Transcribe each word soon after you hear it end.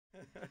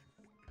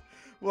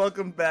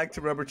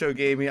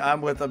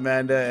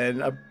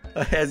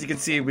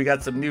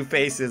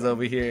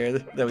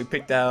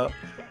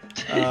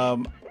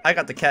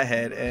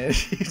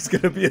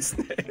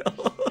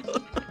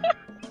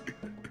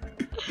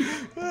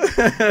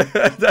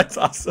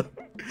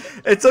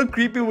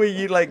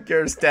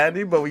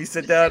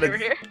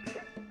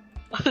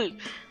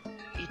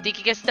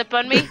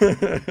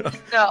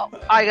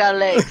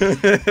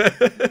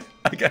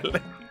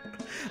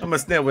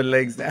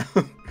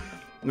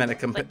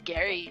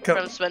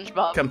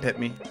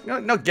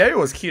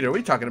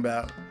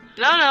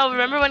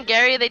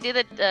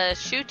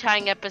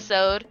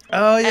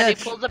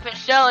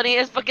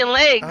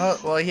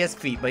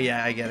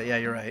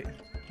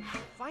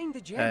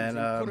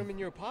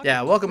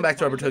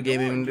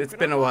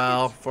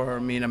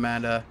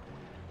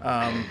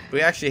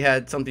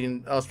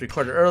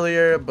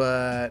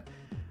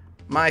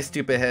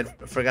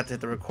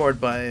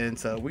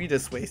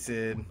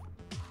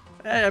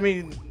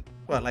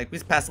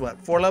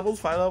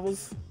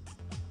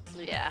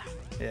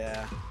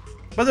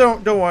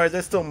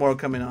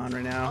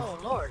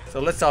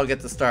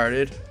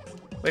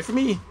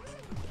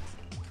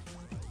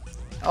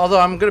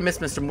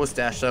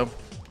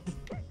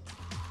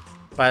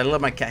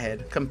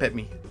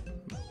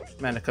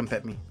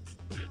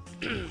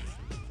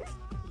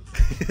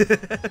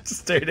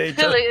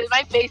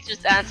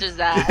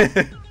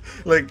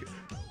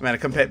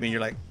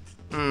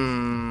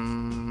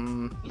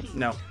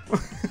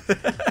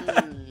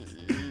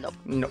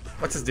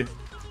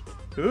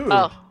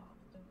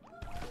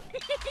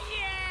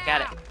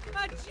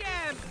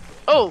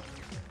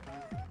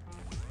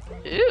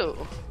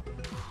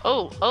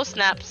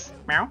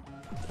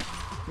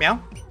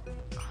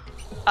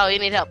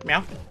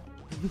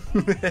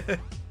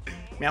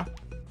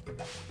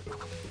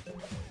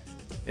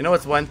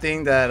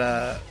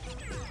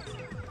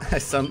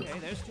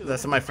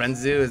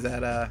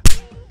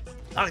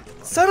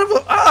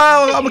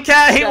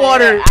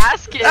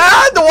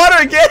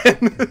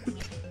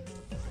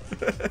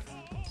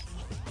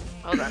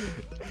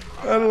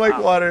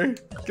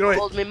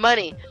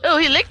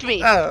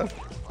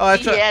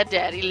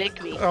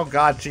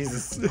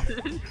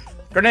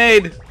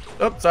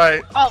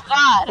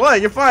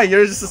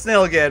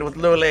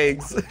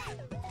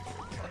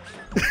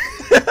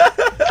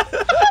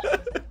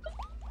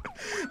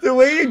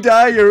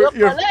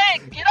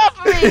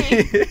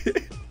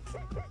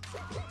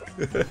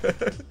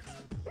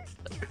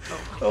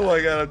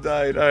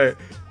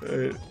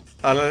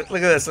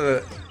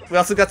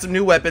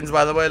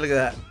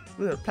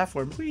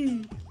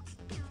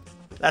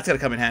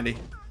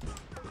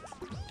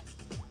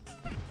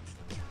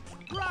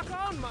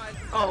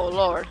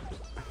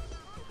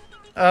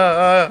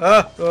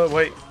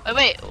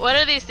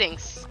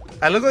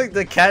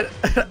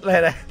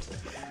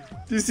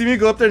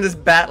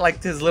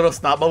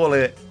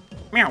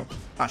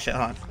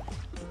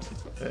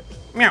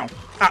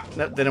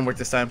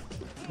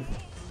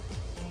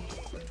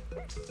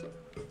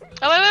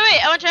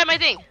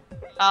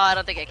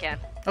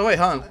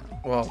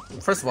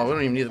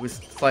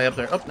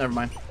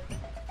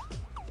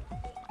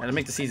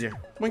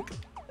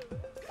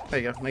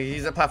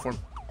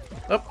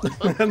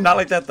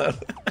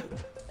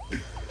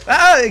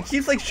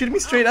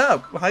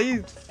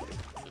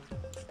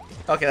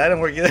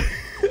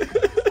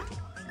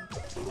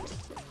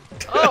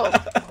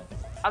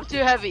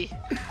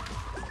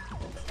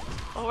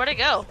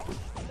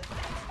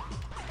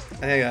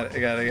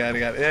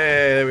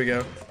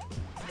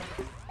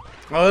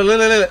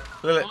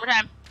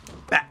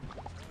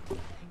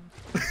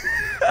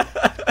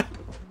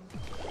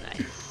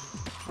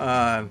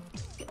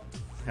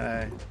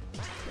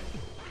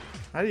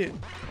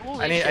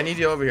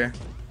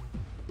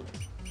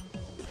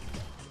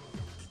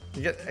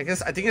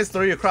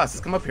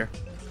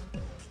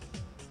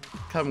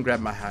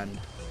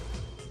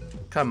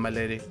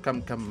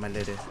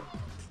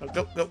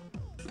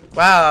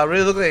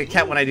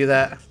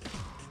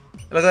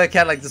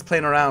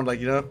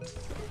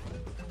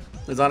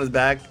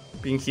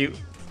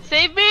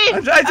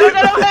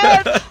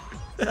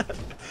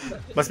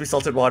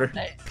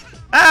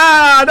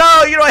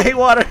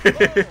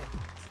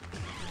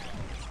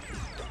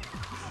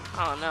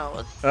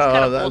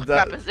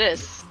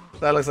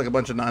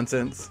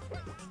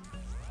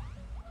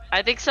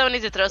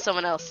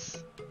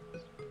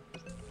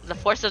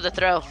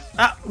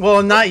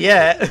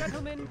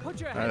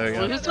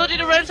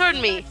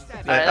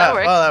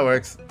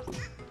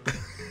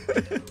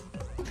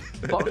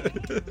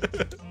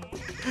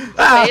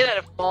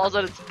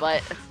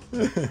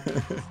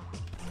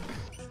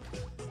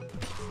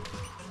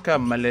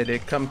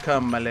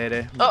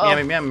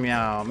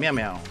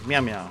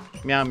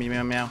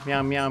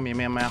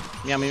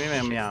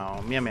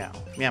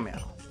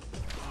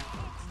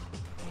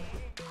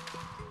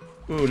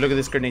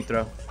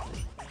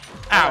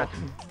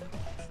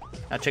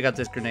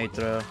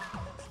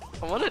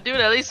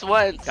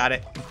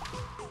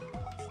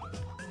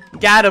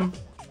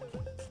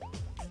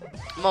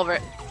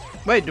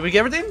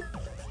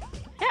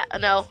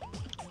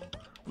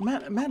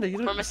Amanda, you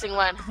don't. We're missing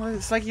one.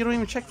 It's like you don't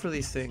even check for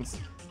these things.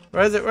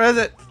 Where is it? Where is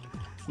it?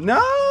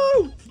 No!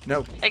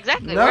 No.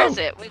 Exactly. No. Where is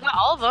it? We got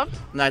all of them.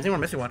 No, I think we're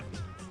missing one.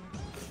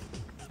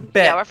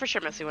 Bet. Yeah, we're for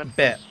sure missing one.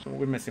 Bet.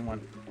 We're missing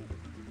one.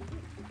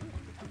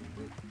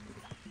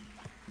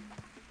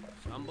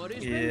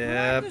 Somebody's Yep.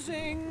 been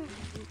practicing.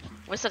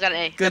 We still got an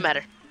A. Good. Doesn't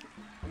matter.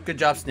 Good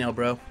job, Snail,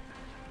 bro.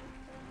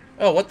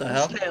 Oh, what the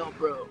hell? Snail,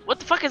 bro. What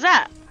the fuck is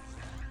that?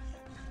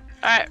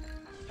 Alright.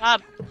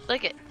 Bob,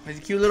 lick it. He's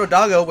a cute little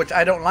doggo, which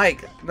I don't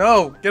like.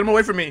 No, get him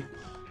away from me.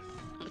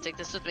 I'm gonna take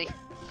this with me.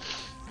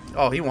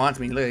 Oh, he wants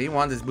me. Look, he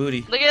wants his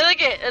booty. Look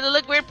at it. Does it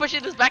look weird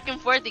pushing this back and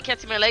forth? You can't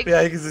see my legs?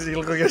 Yeah, you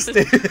look like you're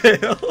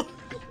stale.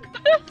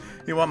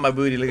 You want my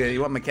booty. Look at it.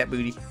 You want my cat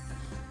booty.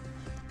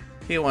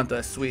 He want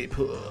the sweet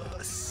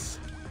puss.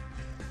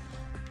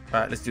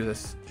 Alright, let's do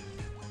this.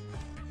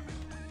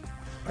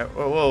 Alright,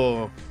 whoa, whoa,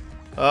 whoa.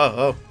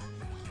 Oh.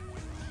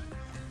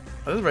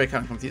 Oh, this is very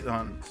kind of confused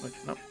on. Wait,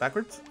 no,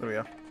 backwards? There we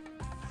go.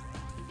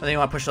 I think you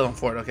want to push the one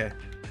forward. Okay.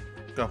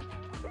 Go.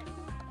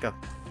 Go.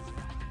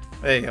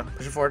 There you go.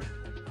 Push it forward.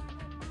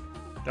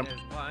 Jump.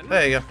 There's one.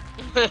 There you go.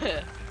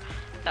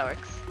 That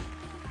works.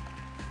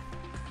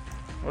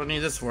 What do I need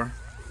this for?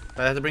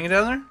 Do I have to bring it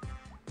down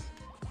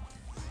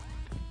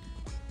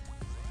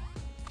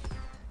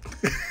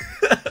there?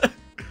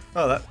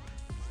 Oh, that.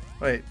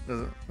 Wait,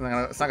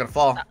 it's not gonna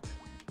fall. I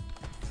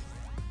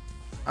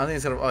don't think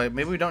it's gonna. Oh, wait,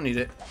 maybe we don't need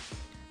it.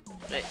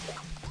 Wait.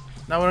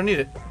 No, we don't need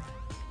it.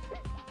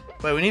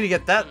 Wait, we need to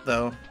get that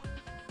though.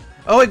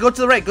 Oh wait, go to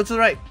the right. Go to the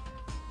right.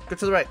 Go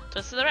to the right.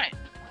 Just to the right.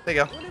 There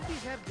you go. One of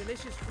these have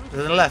delicious fruit. To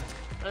the left.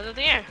 Go to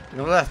the air. To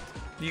the left.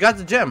 You got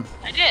the gem.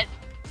 I did.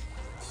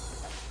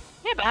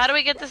 Yeah, but how do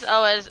we get this?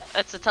 Oh,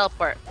 it's a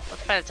teleport.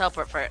 Let's find a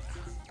teleport for it.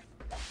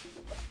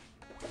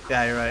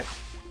 Yeah, you're right.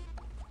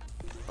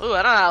 Ooh,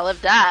 I don't know how to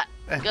live that.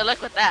 Good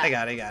luck with that. I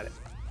got it. I got it.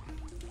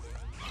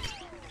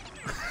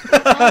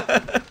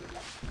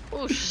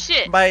 Oh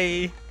shit.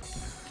 Bye.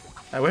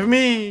 With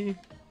me.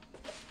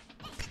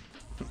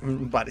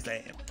 Body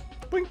slam.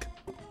 Blink.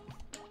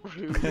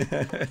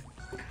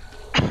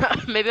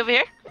 Maybe over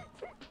here?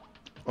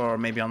 Or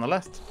maybe on the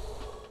left.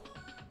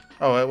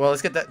 Oh, well,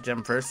 let's get that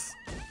gem first.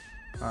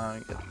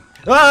 Look at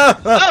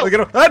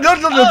him.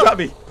 Don't drop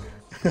me.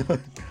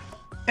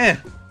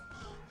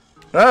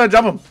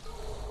 Jump him.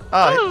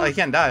 Oh, he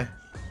can't die.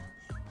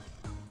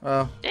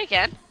 Yeah, you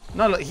can.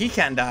 No, look, he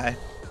can't die.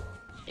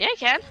 Yeah, you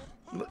can.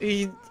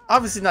 He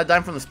obviously not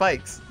dying from the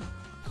spikes.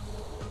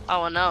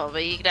 Oh, well, no,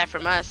 but you can die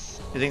from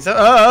us. You think so?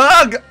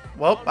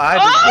 Well,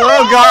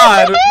 oh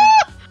God!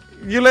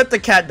 You let the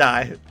cat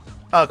die.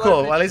 Oh,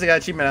 cool. Well, at least I got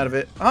an achievement out of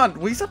it.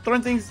 Will you stop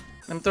throwing things?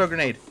 Let me throw a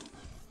grenade.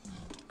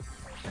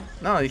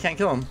 No, you can't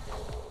kill him.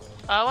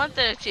 I want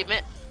the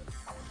achievement.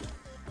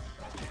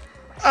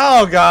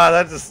 Oh God,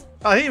 that just.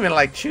 Oh, he didn't even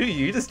like chew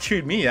you. He just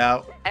chewed me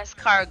out.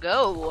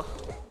 Escargot.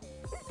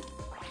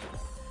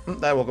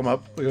 That woke him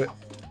up. Look at it.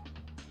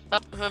 Oh,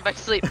 I went back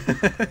to sleep.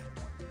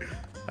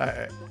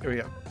 Alright, here we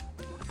go.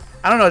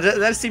 I don't know,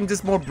 that seemed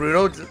just more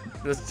brutal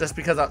just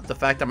because of the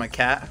fact I'm a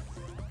cat.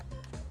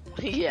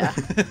 Yeah.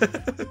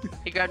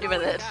 He grabbed you by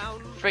the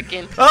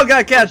freaking. Oh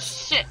God,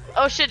 cats! Shit.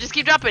 Oh shit, just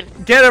keep dropping.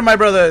 Get her, my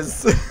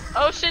brothers!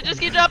 Oh shit, just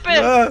keep dropping.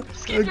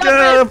 Just keep Get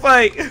out of the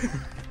fight!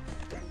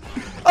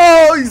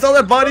 Oh, you saw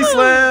that body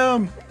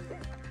slam!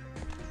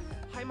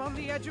 I'm on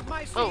the edge of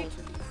my seat. Oh.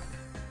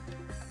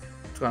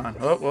 What's going on?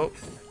 Oh, whoa.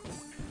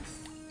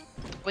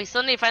 We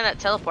still need to find that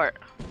teleport.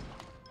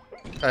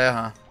 Oh, yeah,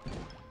 huh?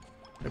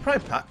 We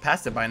probably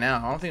passed it by now.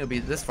 I don't think it'll be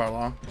this far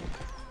long.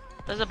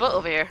 There's a boat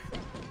over here.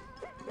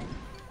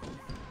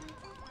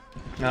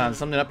 Nah, there's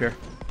something up here.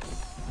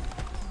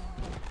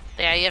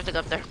 Yeah, you have to go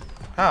up there.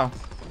 How?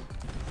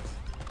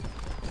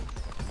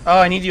 Oh,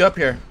 I need you up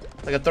here.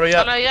 Like I throw you Oh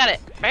up. no, you got it.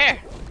 Right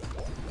here.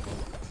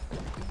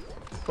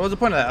 What was the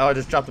point of that? Oh, I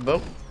just dropped the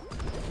boat.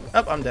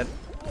 Oh, I'm dead.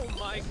 Oh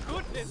my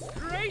goodness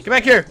gracious. Get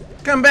back here!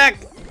 Come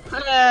back!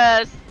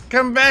 Yes.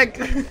 Come back!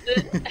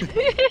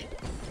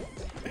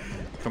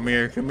 Come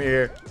here, come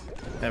here.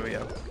 There we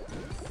go.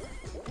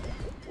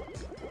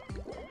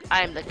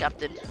 I am the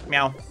captain.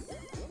 Meow.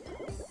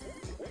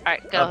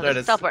 Alright, go. Oh, there it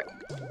is. Teleport.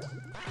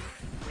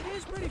 It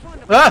is pretty fun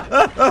to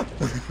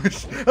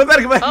I'm about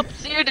to go back. Oh,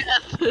 see your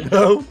death.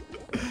 No.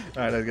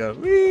 Alright, let's go.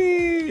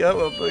 Whee!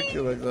 Oh,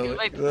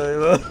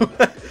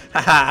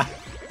 Haha.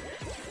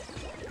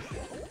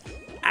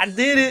 I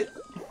did it.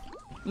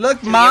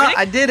 Look, Ma,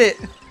 I did it.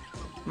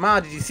 Ma,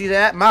 did you see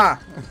that? Ma.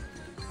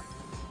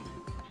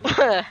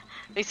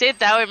 They say it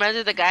that way, reminds me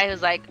of the guy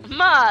who's like,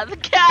 Ma, the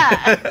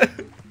cat.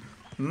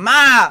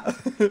 Ma.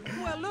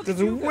 Well, look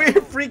There's at a you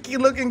weird, freaky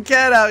looking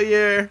cat out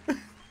here.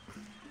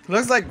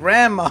 Looks like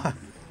grandma.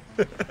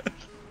 Did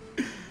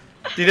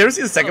you ever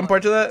see the second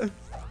part to that?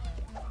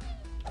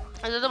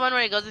 Is it the one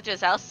where he goes into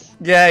his house?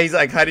 Yeah, he's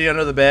like hiding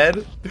under the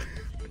bed.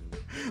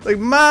 Like,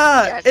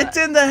 Ma, Yeah, it's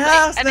in the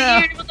house I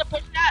now. think you're able to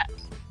push that.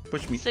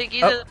 Push me. So you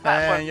can use the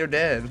platform. And you're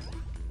dead.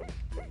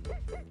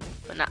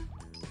 But not.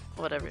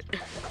 Whatever.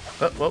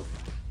 Oh, whoa.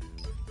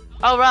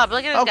 Oh, Rob,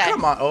 look at this Oh, guy.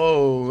 come on.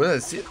 Oh,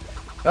 let's see.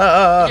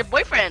 Your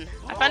boyfriend.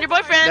 I found your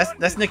boyfriend.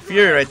 That's Nick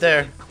Fury right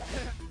there.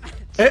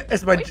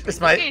 It's my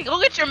Okay, go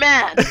get your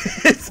man.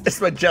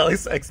 it's my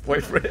jealous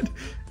ex-boyfriend.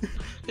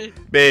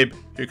 Babe,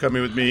 you're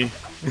coming with me.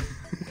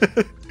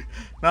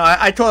 No,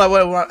 I told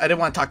her I didn't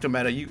want to talk to him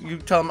about it. You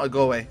tell him I'll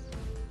go away.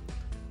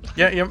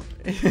 Yeah.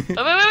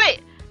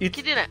 Wait. You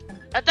can do that.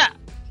 At that.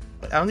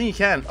 I don't think he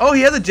can. Oh,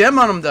 he has a gem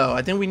on him though.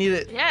 I think we need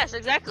it. Yes,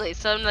 exactly.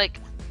 So I'm like.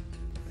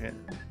 Okay.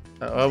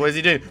 Oh, what is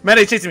he doing? Matt,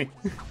 he's chasing me.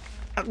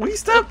 Will you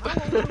stop?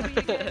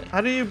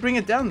 How do you bring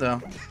it down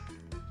though?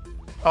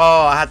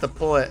 Oh, I have to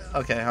pull it.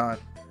 Okay, hold on.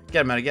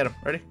 Get him, Matt. Get him.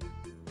 Ready?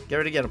 Get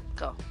ready. Get him.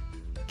 Go.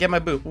 Get my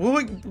boo. Ooh,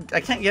 I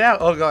can't get out.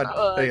 Oh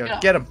god. There you go.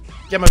 Get him.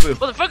 Get my boo.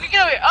 Motherfucker,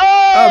 get over here.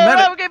 Oh, man.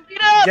 I'm getting beat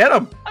up. Get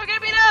him. I'm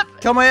getting beat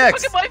up. Kill my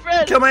ex. Fucking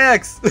boyfriend. Kill my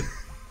ex.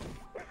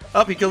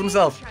 Oh, he killed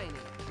himself.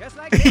 Just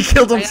like He this.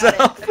 killed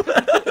himself.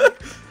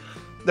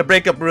 The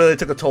breakup really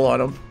took a toll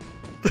on him.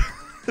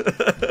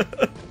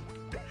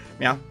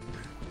 Meow.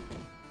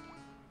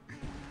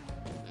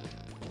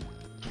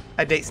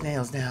 I date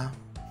snails now.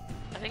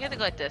 I think I have to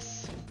go like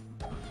this.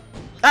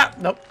 Ah,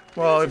 nope.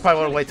 Well, we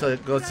probably want to wait till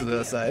it goes to the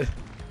other side.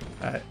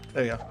 Alright,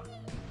 there you go.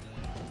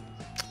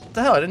 What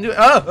the hell? I didn't do it.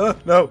 Oh,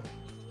 no.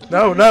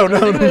 No.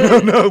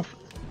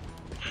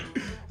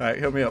 Alright,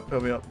 help me up.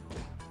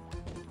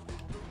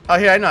 Oh,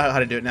 here, I know how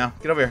to do it now.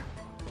 Get over here.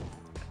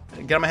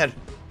 Get on my head.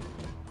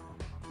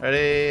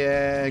 Ready,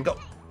 and go.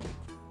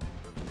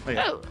 There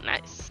you go. Oh,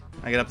 nice.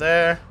 I get up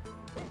there,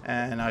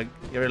 and I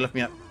get ready to lift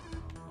me up.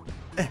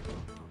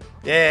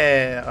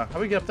 Yeah. How do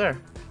we get up there?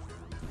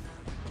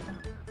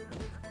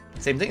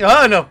 Same thing.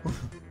 Oh, no.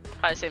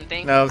 Probably same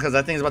thing. No, because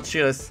that thing's about to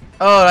shoot us.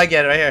 Oh, I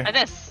get it right here. Like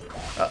this.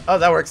 Oh,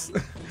 that works.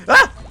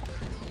 Ah!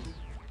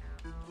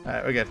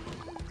 Alright, we're good.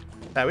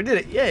 Alright, we did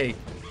it. Yay.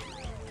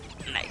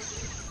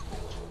 Nice.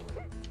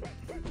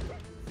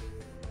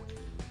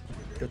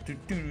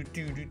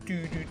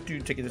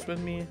 Taking this with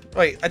me.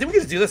 Wait, I think we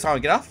can just do this.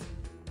 Get off.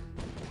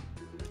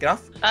 Get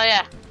off. Oh,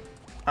 yeah.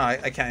 Oh, I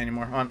can't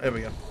anymore. There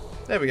we go.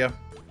 There we go.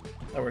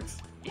 That works.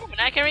 Yeah, but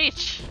I can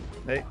reach.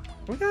 Hey,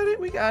 we got it.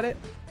 We got it.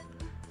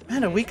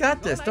 Man, we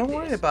got this. Don't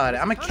worry about it.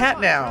 I'm a cat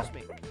now.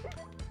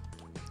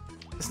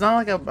 It's not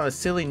like I'm a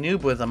silly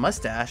noob with a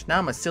mustache. Now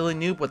I'm a silly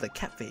noob with a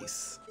cat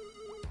face.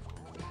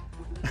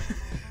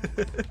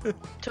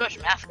 Too much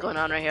math going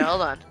on right here.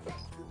 Hold on.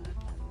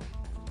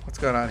 What's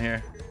going on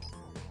here?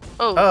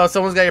 Oh. Oh,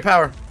 someone's got your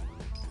power.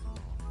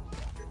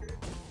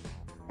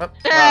 Oh,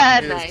 wow,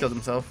 he Nice. just killed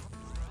himself.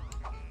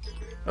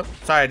 Oh,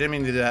 sorry, I didn't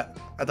mean to do that.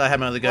 I thought I had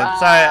my other gun. Wow.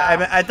 Sorry,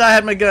 I thought I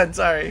had my gun.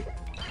 Sorry.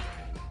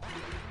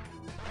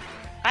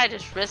 I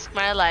just risked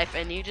my life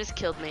and you just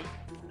killed me.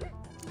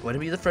 Wouldn't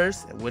be the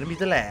first. It wouldn't be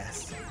the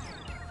last.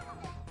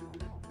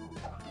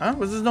 Huh?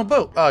 Was there no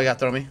boat? Oh, you gotta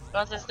throw me.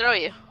 Wants to throw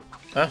you.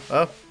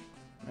 Oh.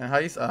 And how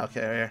you? Oh,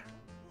 okay, right here.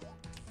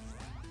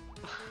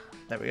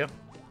 There we go.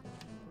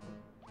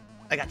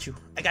 I got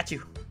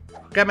you.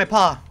 Grab my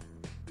paw.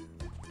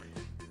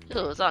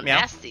 Ooh, it's all Meow.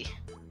 nasty.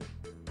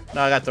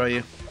 No, I gotta throw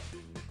you.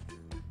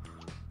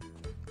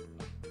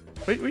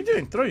 What are you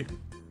doing? Throw you.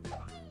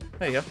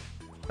 There you go.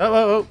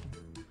 Oh.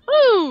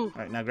 Woo!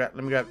 Alright, now let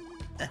me grab.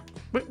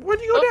 Wait, where'd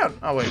you go down?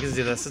 Oh, wait, you can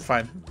do this. It's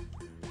fine.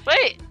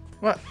 Wait.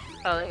 What?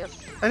 Oh, I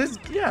guess.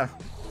 Yeah.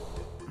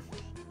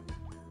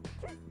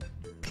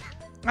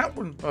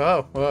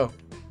 Oh.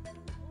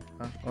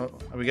 Oh,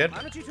 are we good?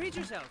 Why don't you treat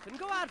yourself and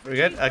go out for We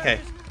good? Okay.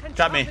 cheeseburgers and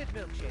Drop me. chocolate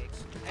milkshakes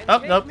and Oh,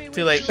 take nope. me with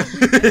Too late. you to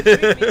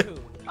the Sweet Me Coon.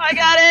 I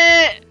got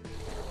it!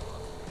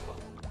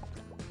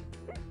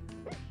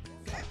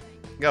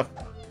 Go.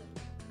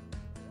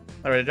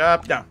 Alright,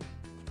 drop down.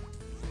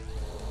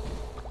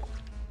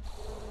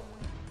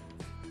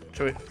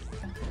 Should we?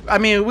 I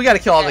mean, we gotta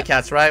kill all the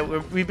cats, right?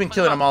 We've been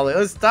killing them all.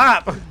 Let's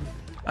stop. Wait,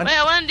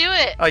 I want to do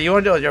it. Oh, you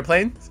want to do it with your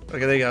planes? Okay,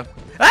 there you go.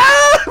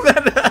 Ah!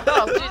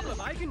 Oh, Jesus.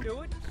 I can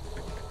do it.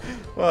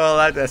 Well,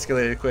 that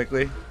escalated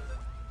quickly.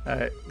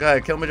 Alright, go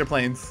ahead. Kill them with your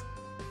planes.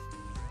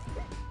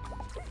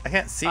 I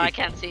can't see. Oh, I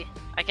can't see.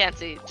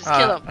 Just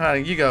kill him.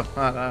 Alright, you go.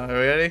 Are we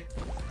ready?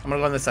 I'm gonna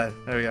go on this side.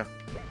 There we go.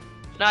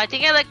 No, I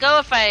think I let go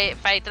if I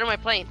throw my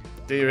plane.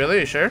 Do you really? Are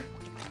you sure?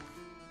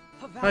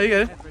 A Oh, you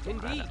got it. effort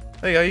indeed.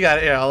 There you go. You got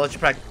it. Here, I'll let you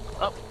practice.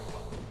 Oh,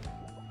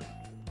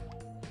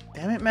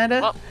 Damn it,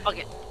 Amanda. well,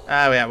 okay.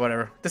 Ah, yeah,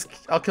 whatever. Just,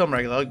 I'll kill him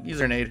regular. I'll use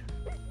her nade.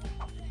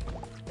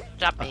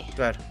 Drop me.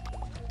 Go ahead.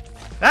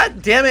 Ah,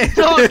 damn it!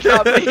 Don't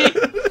drop me.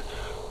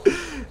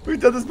 We've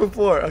done this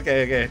before.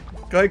 Okay.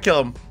 Go ahead,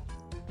 kill him.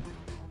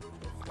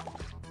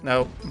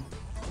 No.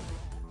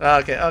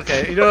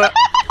 Okay. You know what?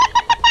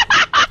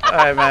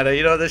 Alright, Amanda.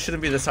 You know this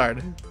shouldn't be this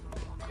hard.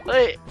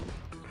 Wait.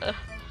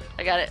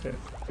 I got it.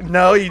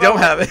 No, you don't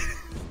have it.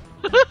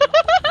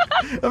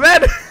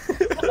 Amanda!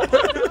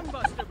 Brown,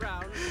 Buster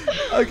Brown.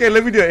 Okay,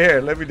 let me do it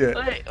here. Let me do it.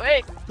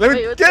 Wait. Let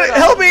me what's get it. going on?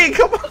 Help me!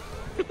 Come on.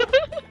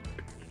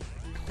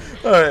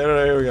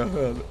 Alright, here we go.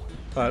 Hold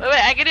on.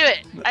 Wait, I can do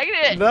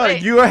it. No,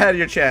 Wait. you had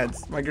your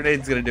chance. My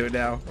grenade's gonna do it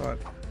now. Hold on.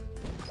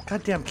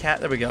 Goddamn cat.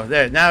 There we go.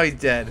 There. Now he's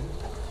dead.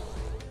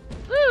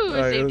 Woo, I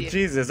Alright, saved you.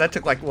 Jesus, that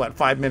took like what,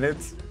 5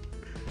 minutes?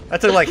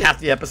 That took like half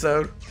the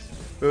episode.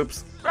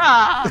 Oops.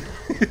 Ah!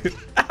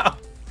 Ow.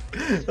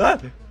 Ah.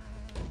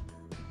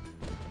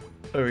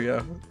 There we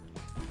go.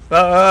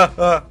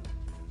 Yeah,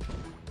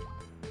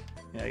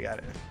 I got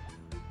it.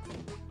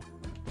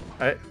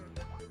 Alright.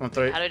 1,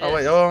 3. How did Oh,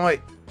 wait. it- Oh, wait.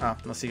 Oh,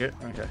 no secret.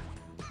 Okay.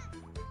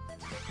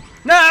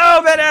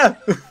 No, better!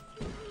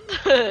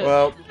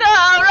 Well. No,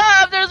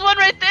 Rob, there's one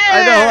right there.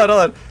 I know, hold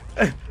on.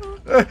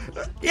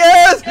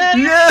 Yes! Yes!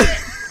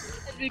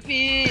 Yes!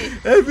 MVP.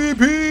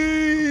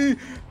 MVP!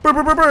 Brr,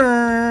 brr, brr,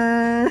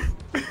 brr.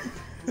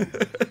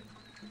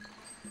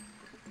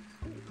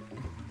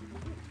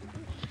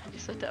 You're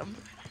so dumb.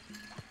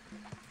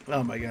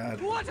 Oh my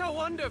god. What a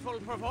wonderful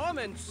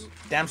performance!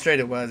 Damn straight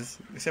it was.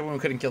 Except when we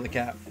couldn't kill the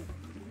cat.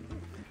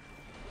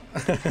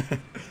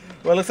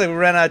 Well, looks like we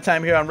ran out of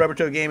time here on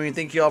RubberToe Gaming.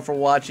 Thank you all for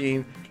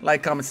watching.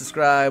 Like, comment,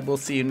 subscribe. We'll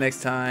see you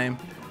next time.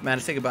 Man,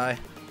 say goodbye.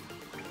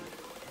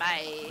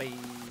 Bye. Bye.